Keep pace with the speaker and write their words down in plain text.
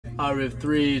We have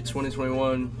 3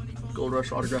 2021 Gold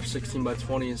Rush autograph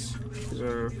 16x20's. These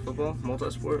are football,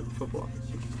 multi-sport, football.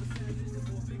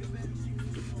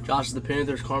 Josh is the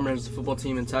Panthers, Carmen is the football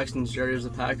team, and Texans. Jerry is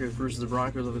the Packers, Bruce is the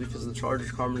Broncos, Leviticus is the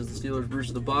Chargers, Carmen is the Steelers, Bruce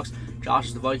is the Bucks, Josh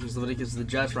is the Vikings, Leviticus is the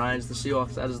Jets, Ryan is the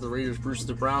Seahawks, Ed is the Raiders, Bruce is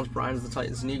the Browns, Brian is the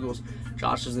Titans and Eagles,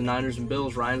 Josh is the Niners and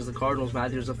Bills, Ryan is the Cardinals,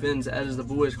 Matthew is the Finns, Ed is the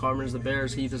Boys, Carmen is the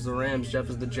Bears, Heath is the Rams, Jeff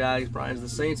is the Jags, Brian is the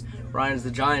Saints, Brian is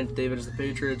the Giants, David is the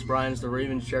Patriots, Brian is the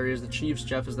Ravens, Jerry is the Chiefs,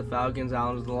 Jeff is the Falcons,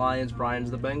 Alan is the Lions, Brian is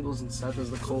the Bengals, and Seth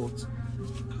is the Colts.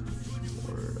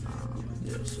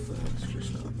 Yeah, so that's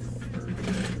just not gonna work.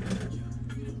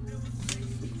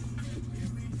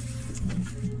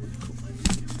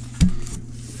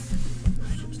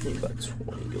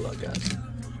 16x20, good luck, guys.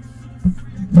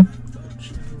 No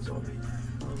chains on me.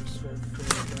 I'm so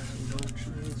free, no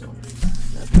chains on me.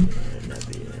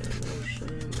 Nappy, no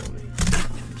shame on me.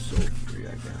 I'm so free, I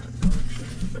got no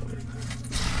chains on me.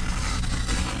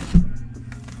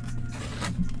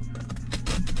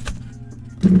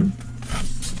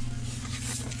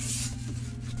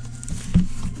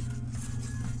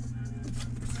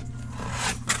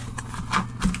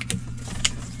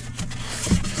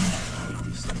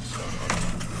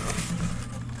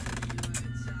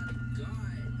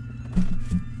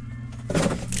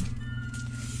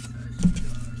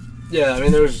 Yeah, I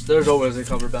mean, there's always a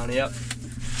cover bounty. Yep.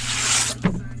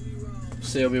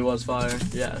 CLB was fire.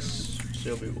 Yes,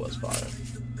 CLB was fire.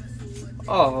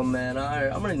 Oh man,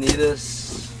 I'm gonna need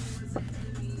this.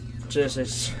 Just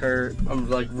it's hurt. I'm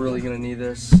like really gonna need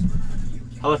this.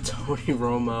 How about Tony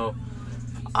Romo?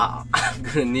 I'm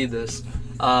gonna need this.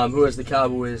 Who is the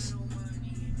Cowboys?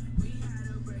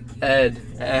 Ed.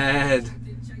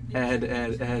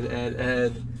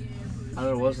 I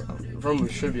don't know, was Romo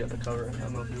should be on the cover. I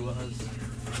don't know if he was.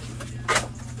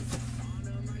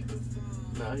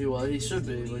 No, he was. He should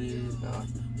be, but he's not.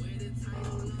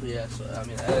 But yeah, so I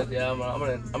mean, Ed, yeah, I'm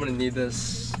gonna need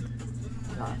this.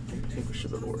 God, I think we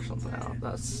should have worked something out.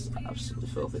 That's absolutely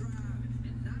filthy.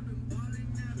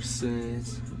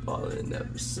 Since ballin'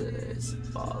 ever since,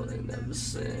 ballin' ever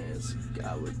since,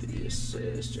 got with the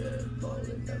assist, yeah,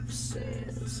 ballin' ever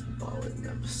since, ballin'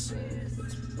 ever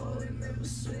since, ballin' ever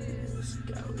since,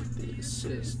 got with the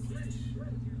assist.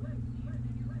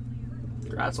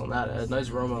 Congrats on that, Ed. Nice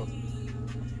Romo.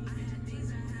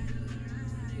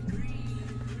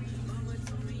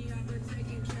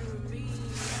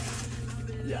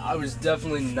 Yeah, I was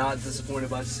definitely not disappointed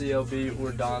by CLB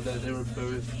or Donda. They were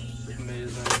both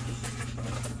amazing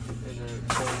in their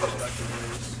own respective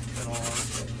ways. In all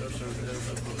honesty, they're so good. They're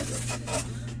both really good.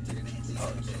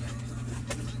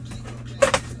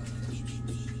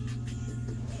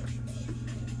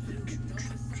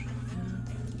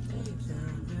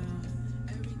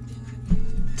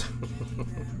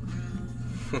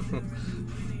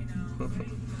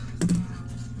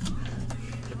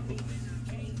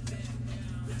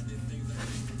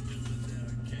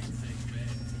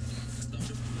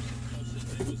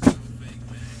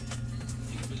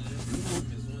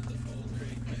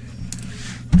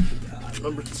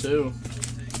 Number 2.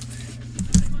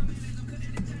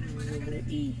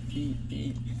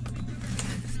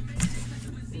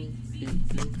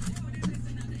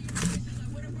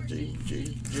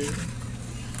 G.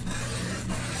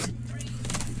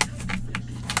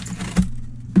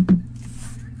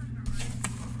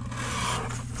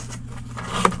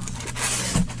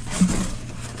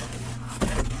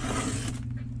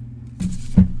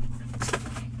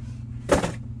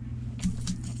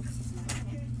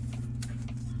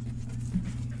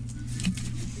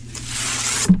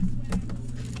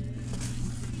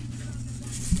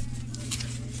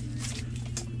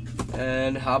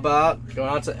 And how about going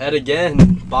on to Ed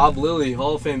again? Bob Lilly,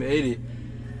 Hall of Fame 80. Ed,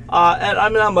 I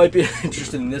mean, I might be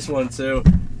interested in this one too.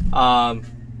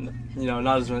 You know,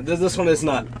 not as much. This one is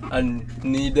not a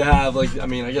need to have. Like, I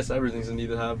mean, I guess everything's a need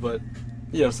to have, but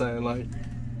you know what I'm saying? Like,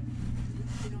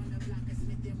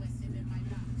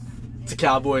 it's a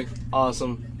Cowboy,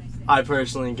 awesome. I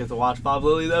personally get to watch Bob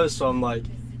Lilly though, so I'm like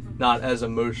not as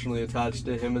emotionally attached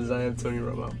to him as I am Tony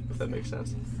Romo, if that makes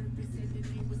sense.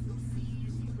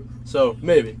 So,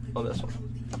 maybe on this one.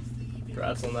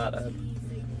 Congrats on that, Ed.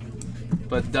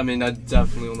 But, I mean, I'm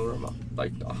definitely on the Romo.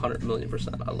 Like,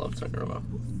 100,000,000%. I love Tony Romo.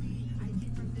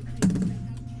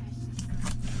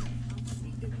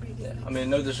 Yeah, I mean,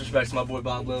 no disrespect to my boy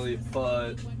Bob Lilly,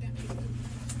 but,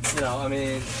 you know, I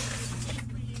mean,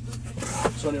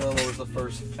 Tony Romo was the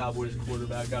first Cowboys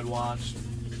quarterback I'd watched.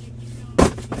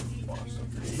 Watched him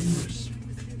for years.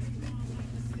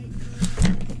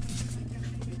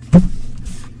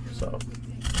 So,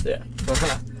 yeah.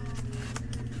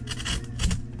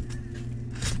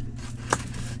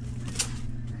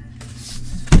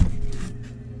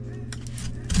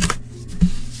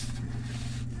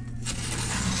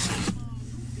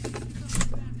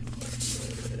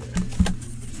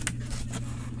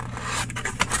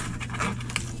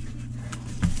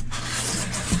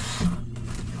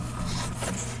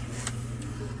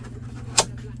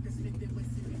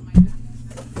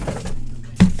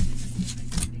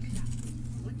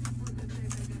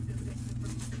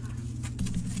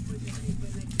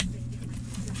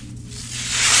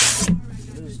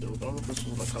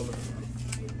 This was my cover.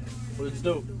 Let's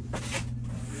do.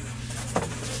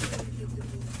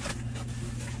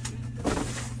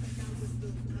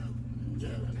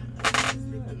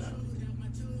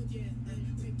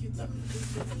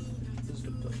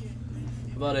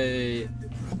 About a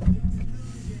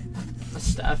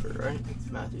Stafford,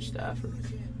 right? Matthew Stafford.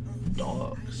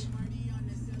 Dogs.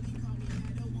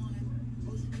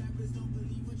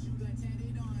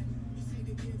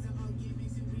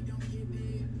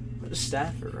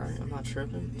 Stafford, right? I'm not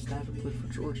tripping. Stafford played for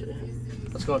Georgia.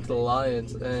 Let's go up to the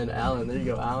Lions and Allen. There you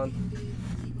go, Allen.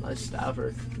 Nice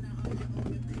Stafford.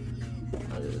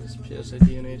 That is PSA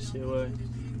DNA COA.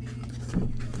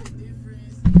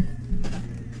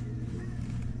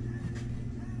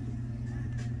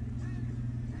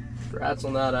 Congrats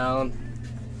on that, Allen.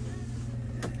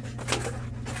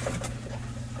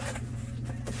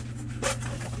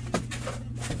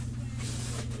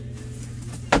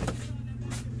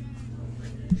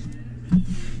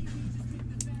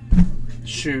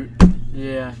 Shoot.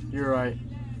 Yeah, you're right.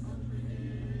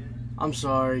 I'm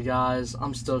sorry, guys.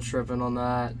 I'm still tripping on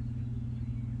that.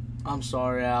 I'm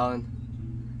sorry, Alan.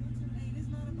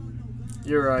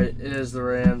 You're right. It is the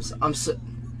Rams.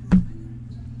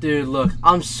 Dude, look.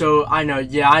 I know.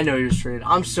 Yeah, I know he was traded.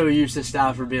 I'm so used to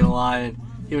Stafford being a Lion.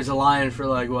 He was a Lion for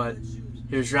like what?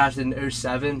 He was drafted in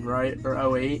 07, right?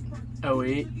 Or 08?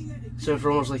 08. So for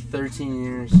almost like 13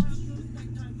 years.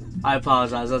 I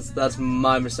apologize. That's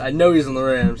my mistake. I know he's on the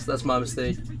Rams. That's my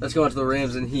mistake. Let's go on to the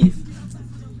Rams and Heath.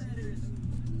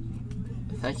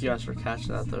 Thank you guys for catching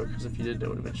that, though, because if you didn't, it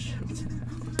would have been shipped.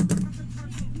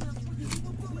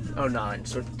 09.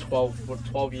 So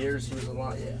 12 years he was a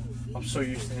Lion. Yeah. I'm so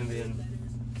used to him being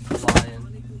a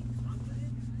Lion.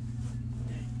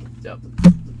 Yep.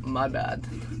 My bad.